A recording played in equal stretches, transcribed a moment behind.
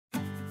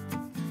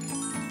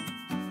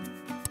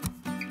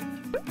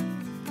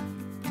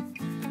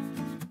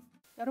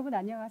여러분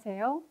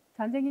안녕하세요.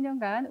 전쟁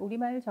 2년간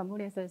우리말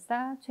전문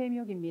해설사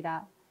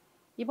최미옥입니다.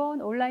 이번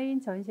온라인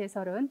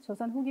전시해설은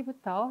조선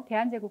후기부터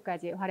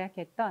대한제국까지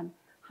활약했던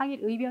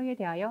항일 의병에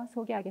대하여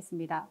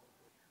소개하겠습니다.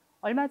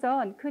 얼마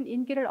전 큰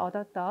인기를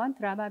얻었던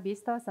드라마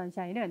미스터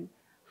선샤인은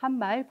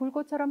한말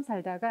불꽃처럼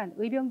살다간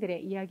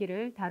의병들의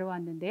이야기를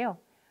다루었는데요.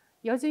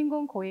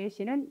 여주인공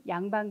고혜씨는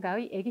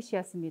양반가의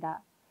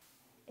애기씨였습니다.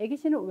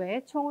 애기씨는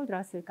왜 총을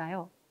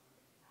들었을까요?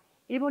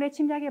 일본의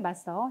침략에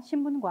맞서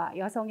신분과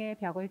여성의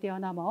벽을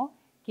뛰어넘어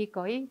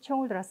기꺼이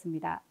총을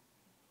들었습니다.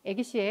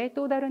 애기씨의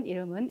또 다른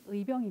이름은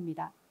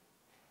의병입니다.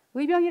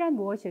 의병이란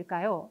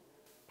무엇일까요?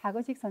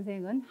 박은식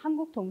선생은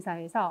한국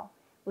동사에서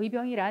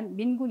의병이란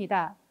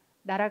민군이다.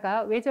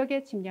 나라가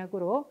외적의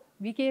침략으로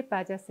위기에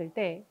빠졌을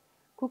때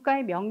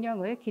국가의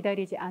명령을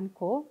기다리지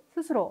않고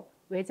스스로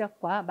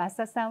외적과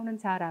맞서 싸우는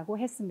자라고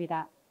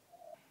했습니다.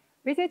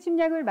 외세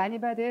침략을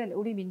많이 받은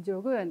우리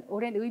민족은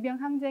오랜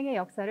의병 항쟁의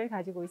역사를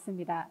가지고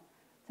있습니다.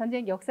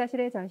 전쟁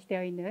역사실에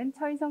전시되어 있는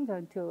처인성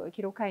전투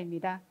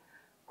기록하입니다.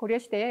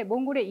 고려시대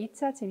몽골의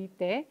 2차 침입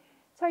때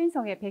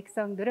처인성의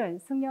백성들은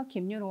승려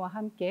김윤호와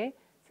함께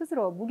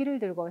스스로 무기를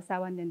들고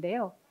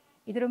싸웠는데요.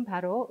 이들은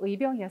바로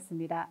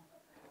의병이었습니다.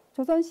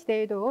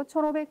 조선시대에도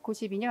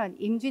 1592년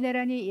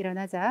임진왜란이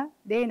일어나자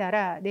내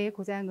나라, 내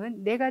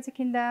고장은 내가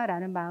지킨다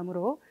라는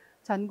마음으로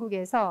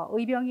전국에서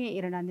의병이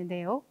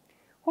일어났는데요.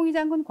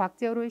 홍위장군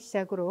곽재호를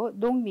시작으로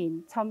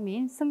농민,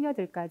 천민,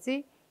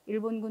 승려들까지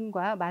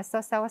일본군과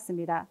맞서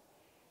싸웠습니다.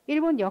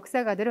 일본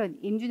역사가들은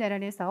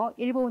임진왜란에서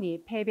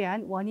일본이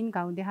패배한 원인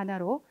가운데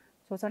하나로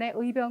조선의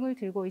의병을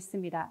들고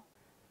있습니다.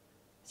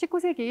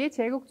 19세기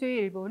제국주의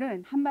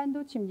일본은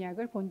한반도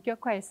침략을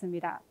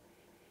본격화했습니다.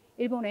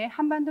 일본의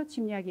한반도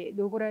침략이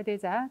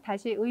노골화되자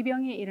다시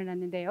의병이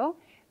일어났는데요.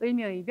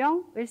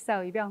 을미의병,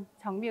 을사의병,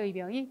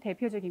 정미의병이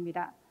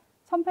대표적입니다.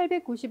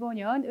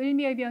 1895년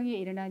을미의병이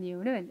일어난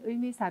이유는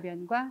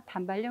을미사변과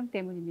단발령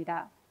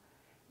때문입니다.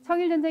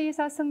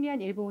 청일전쟁에서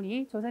승리한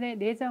일본이 조선의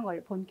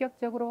내정을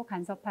본격적으로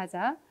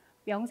간섭하자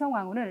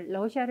명성황후는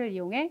러시아를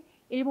이용해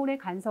일본의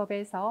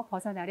간섭에서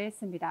벗어나려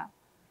했습니다.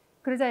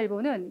 그러자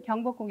일본은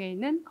경복궁에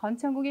있는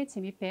건천궁에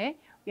침입해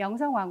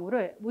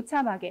명성황후를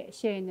무참하게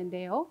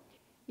시해했는데요.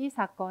 이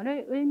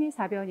사건을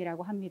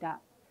을미사변이라고 합니다.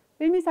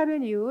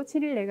 을미사변 이후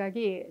친일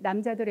내각이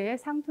남자들의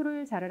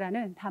상투를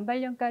자르라는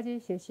단발령까지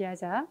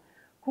실시하자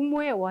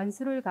국모의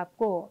원수를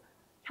갚고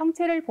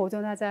형체를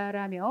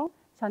보존하자라며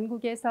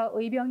전국에서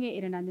의병이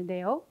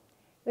일어났는데요.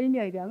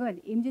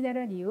 을미의병은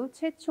임진왜란 이후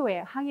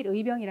최초의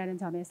항일의병이라는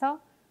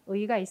점에서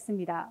의의가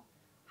있습니다.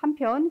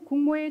 한편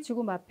국모의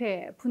죽음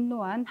앞에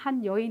분노한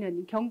한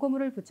여인은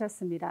경고문을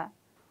붙였습니다.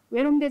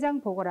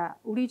 외놈대장 보거라.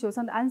 우리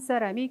조선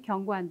안사람이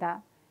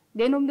경고한다.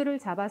 내 놈들을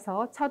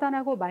잡아서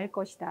처단하고 말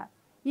것이다.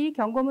 이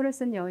경고문을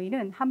쓴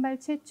여인은 한말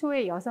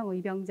최초의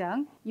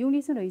여성의병장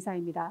윤희순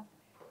의사입니다.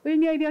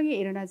 을미의병이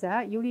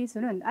일어나자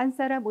윤희순은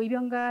안사람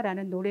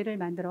의병가라는 노래를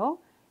만들어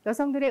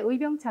여성들의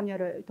의병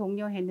참여를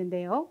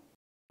독려했는데요.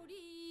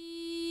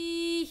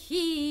 우리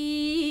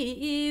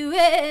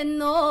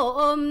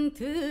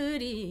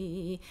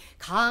외놈들이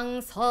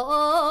강성한들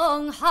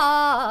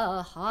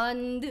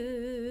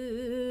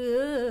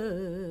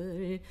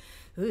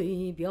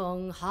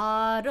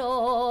의병하러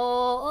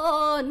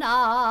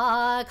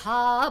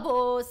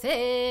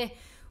나가보세.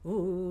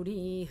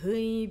 우리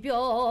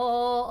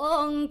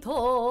의병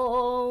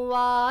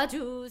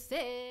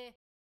도와주세.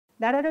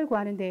 나라를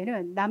구하는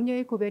데에는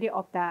남녀의 구별이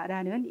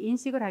없다라는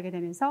인식을 하게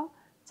되면서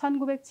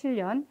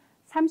 1907년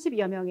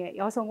 30여 명의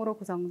여성으로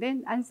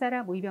구성된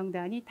안사람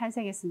의병단이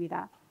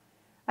탄생했습니다.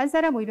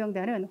 안사람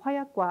의병단은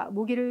화약과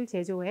무기를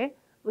제조해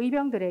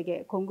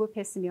의병들에게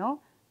공급했으며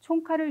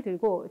총칼을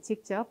들고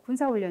직접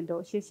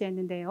군사훈련도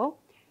실시했는데요.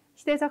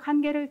 시대적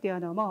한계를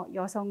뛰어넘어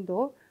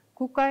여성도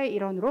국가의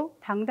일원으로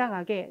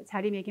당당하게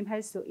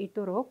자리매김할 수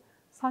있도록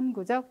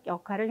선구적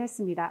역할을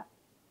했습니다.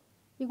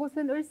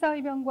 이곳은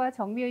을사의병과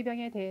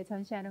정미의병에 대해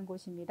전시하는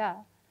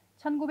곳입니다.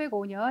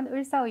 1905년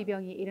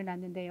을사의병이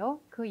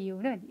일어났는데요. 그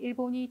이유는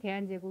일본이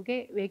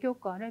대한제국의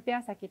외교권을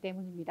빼앗았기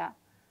때문입니다.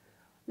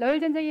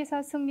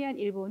 러일전쟁에서 승리한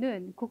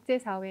일본은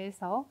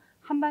국제사회에서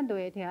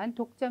한반도에 대한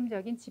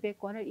독점적인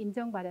지배권을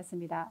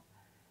인정받았습니다.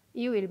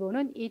 이후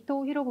일본은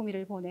이토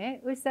히로부미를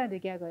보내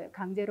을사늑약을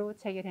강제로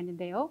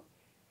체결했는데요.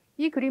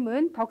 이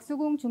그림은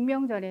덕수궁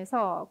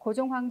중명전에서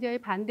고종 황제의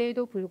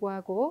반대에도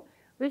불구하고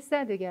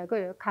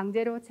을사늑약을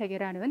강제로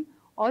체결하는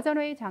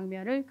어전회의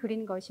장면을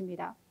그린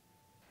것입니다.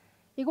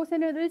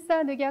 이곳에는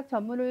을사늑약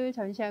전문을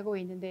전시하고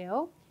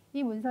있는데요.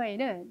 이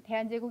문서에는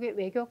대한제국의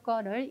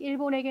외교권을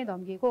일본에게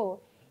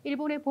넘기고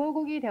일본의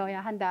보호국이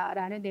되어야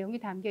한다라는 내용이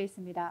담겨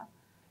있습니다.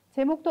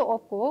 제목도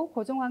없고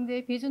고종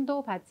황제의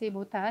비준도 받지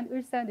못한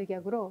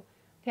을사늑약으로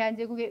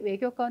대한제국의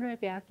외교권을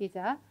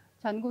빼앗기자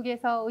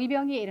전국에서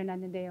의병이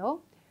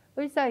일어났는데요.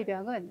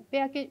 을사의병은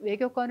빼앗긴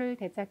외교권을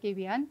되찾기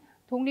위한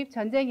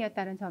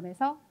독립전쟁이었다는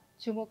점에서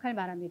주목할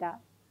만합니다.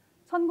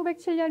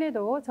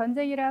 1907년에도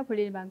전쟁이라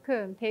불릴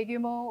만큼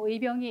대규모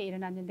의병이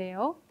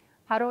일어났는데요.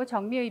 바로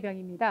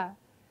정미의병입니다.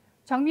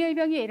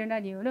 정미의병이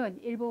일어난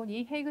이유는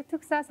일본이 해그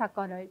특사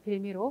사건을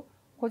빌미로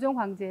고종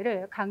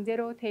황제를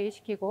강제로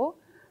퇴위시키고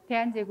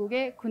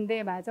대한제국의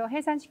군대마저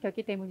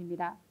해산시켰기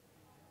때문입니다.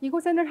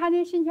 이곳에는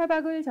한일신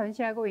협약을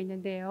전시하고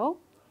있는데요.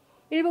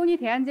 일본이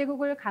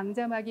대한제국을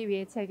강점하기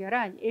위해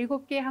체결한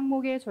 7개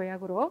항목의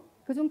조약으로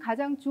그중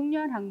가장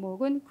중요한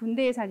항목은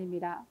군대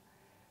예산입니다.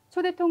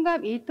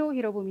 초대통감 이토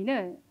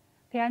히로부미는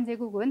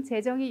대한제국은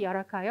재정이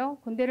열악하여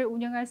군대를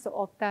운영할 수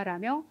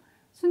없다라며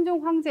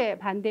순종 황제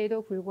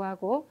반대에도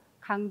불구하고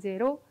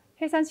강제로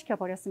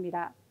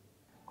해산시켜버렸습니다.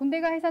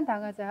 군대가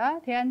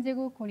해산당하자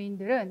대한제국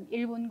군인들은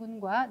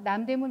일본군과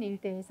남대문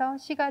일대에서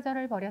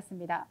시가전을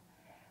벌였습니다.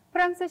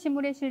 프랑스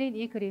신문에 실린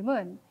이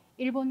그림은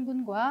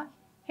일본군과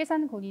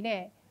해산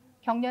군인의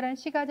격렬한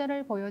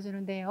시가전을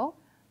보여주는데요.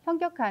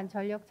 현격한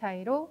전력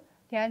차이로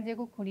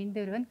대한제국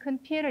군인들은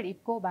큰 피해를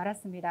입고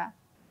말았습니다.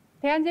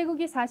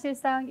 대한제국이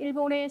사실상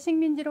일본의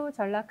식민지로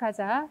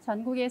전락하자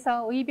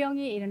전국에서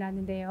의병이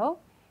일어났는데요.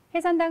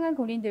 해산당한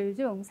군인들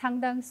중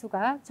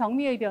상당수가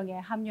정미의병에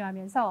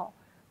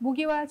합류하면서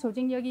무기와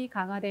조직력이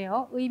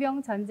강화되어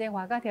의병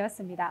전쟁화가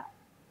되었습니다.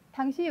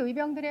 당시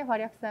의병들의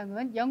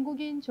활약상은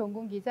영국인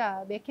종군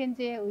기자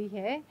맥켄지에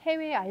의해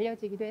해외에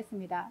알려지기도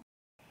했습니다.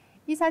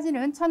 이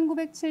사진은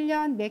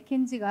 1907년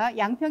맥켄지가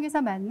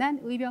양평에서 만난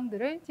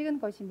의병들을 찍은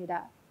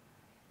것입니다.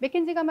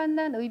 맥켄지가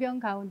만난 의병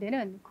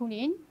가운데는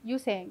군인,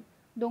 유생,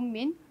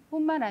 농민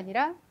뿐만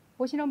아니라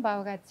보시는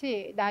바와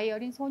같이 나이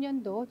어린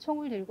소년도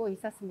총을 들고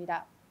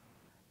있었습니다.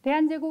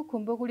 대한제국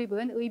군복을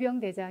입은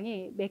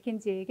의병대장이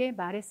맥켄지에게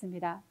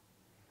말했습니다.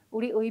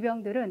 우리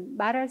의병들은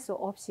말할 수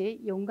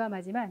없이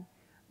용감하지만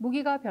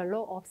무기가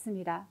별로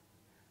없습니다.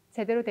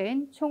 제대로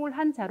된 총을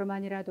한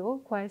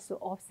자루만이라도 구할 수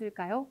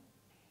없을까요?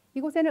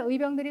 이곳에는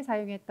의병들이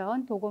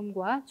사용했던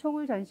도검과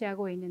총을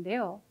전시하고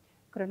있는데요.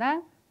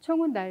 그러나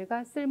총은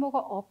낡아 쓸모가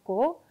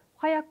없고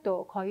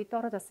화약도 거의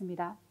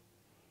떨어졌습니다.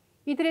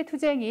 이들의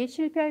투쟁이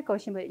실패할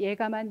것임을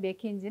예감한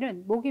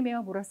맥킨지는 목이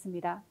메어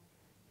물었습니다.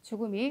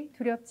 죽음이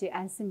두렵지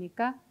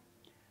않습니까?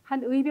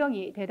 한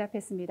의병이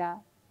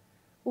대답했습니다.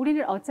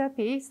 우리는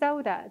어차피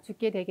싸우다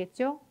죽게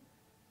되겠죠?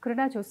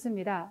 그러나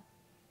좋습니다.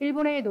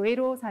 일본의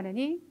노예로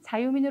사느니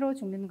자유민으로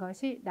죽는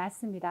것이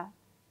낫습니다.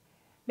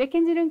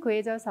 맥켄지는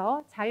그에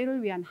져서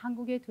자유를 위한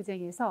한국의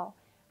투쟁에서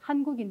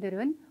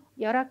한국인들은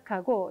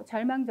열악하고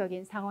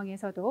절망적인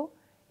상황에서도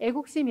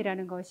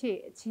애국심이라는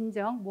것이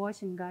진정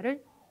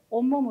무엇인가를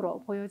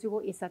온몸으로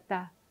보여주고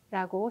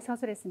있었다라고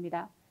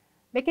서술했습니다.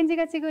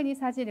 맥켄지가 찍은 이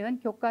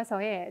사진은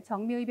교과서의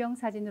정미의병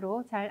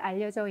사진으로 잘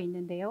알려져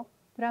있는데요.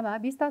 드라마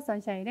미스터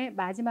선샤인의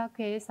마지막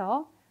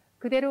회에서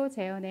그대로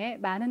재현해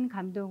많은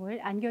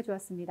감동을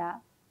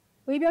안겨주었습니다.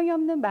 의병이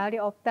없는 마을이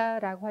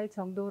없다라고 할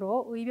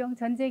정도로 의병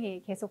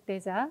전쟁이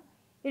계속되자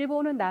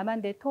일본은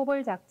남한대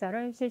토벌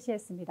작전을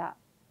실시했습니다.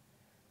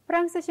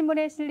 프랑스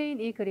신문에 실린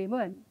이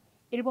그림은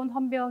일본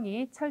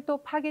헌병이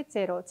철도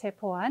파괴죄로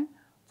체포한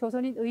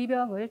조선인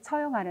의병을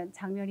처형하는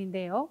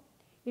장면인데요.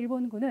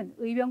 일본군은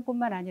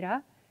의병뿐만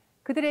아니라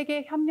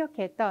그들에게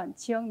협력했던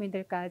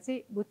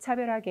지역민들까지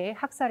무차별하게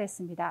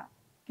학살했습니다.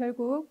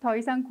 결국 더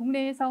이상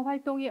국내에서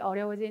활동이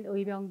어려워진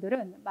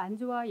의병들은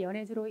만주와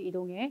연해주로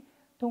이동해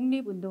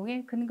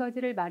독립운동의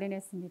근거지를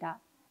마련했습니다.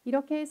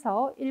 이렇게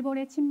해서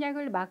일본의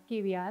침략을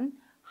막기 위한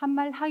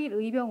한말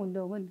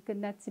항일의병운동은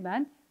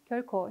끝났지만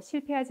결코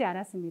실패하지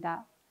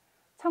않았습니다.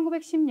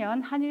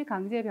 1910년 한일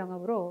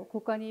강제병합으로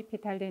국권이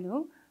비탈된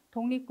후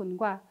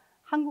독립군과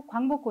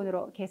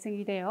한국광복군으로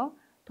계승이 되어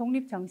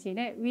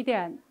독립정신의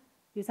위대한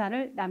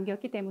유산을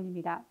남겼기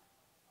때문입니다.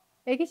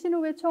 애기씨는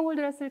왜 총을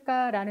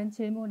들었을까? 라는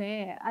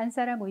질문에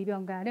안사람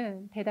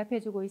의병가는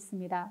대답해주고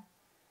있습니다.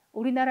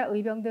 우리나라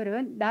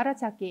의병들은 나라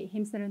찾기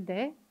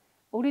힘쓰는데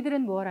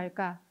우리들은 뭘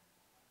할까?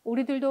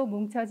 우리들도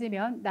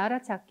뭉쳐지면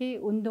나라 찾기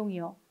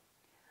운동이요.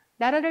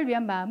 나라를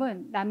위한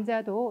마음은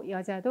남자도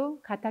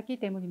여자도 같았기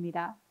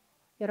때문입니다.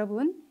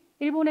 여러분,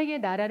 일본에게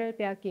나라를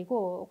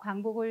빼앗기고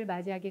광복을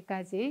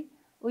맞이하기까지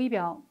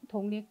의병,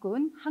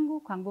 독립군,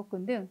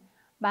 한국광복군 등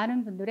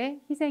많은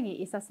분들의 희생이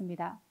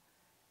있었습니다.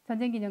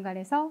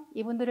 전쟁기념관에서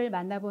이분들을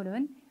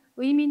만나보는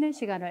의미 있는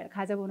시간을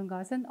가져보는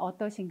것은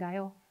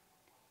어떠신가요?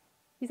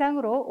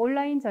 이상으로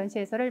온라인 전시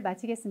해설을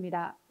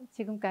마치겠습니다.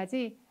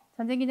 지금까지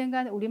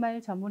전쟁기념관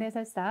우리말 전문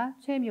해설사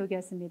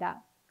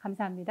최미옥이었습니다.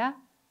 감사합니다.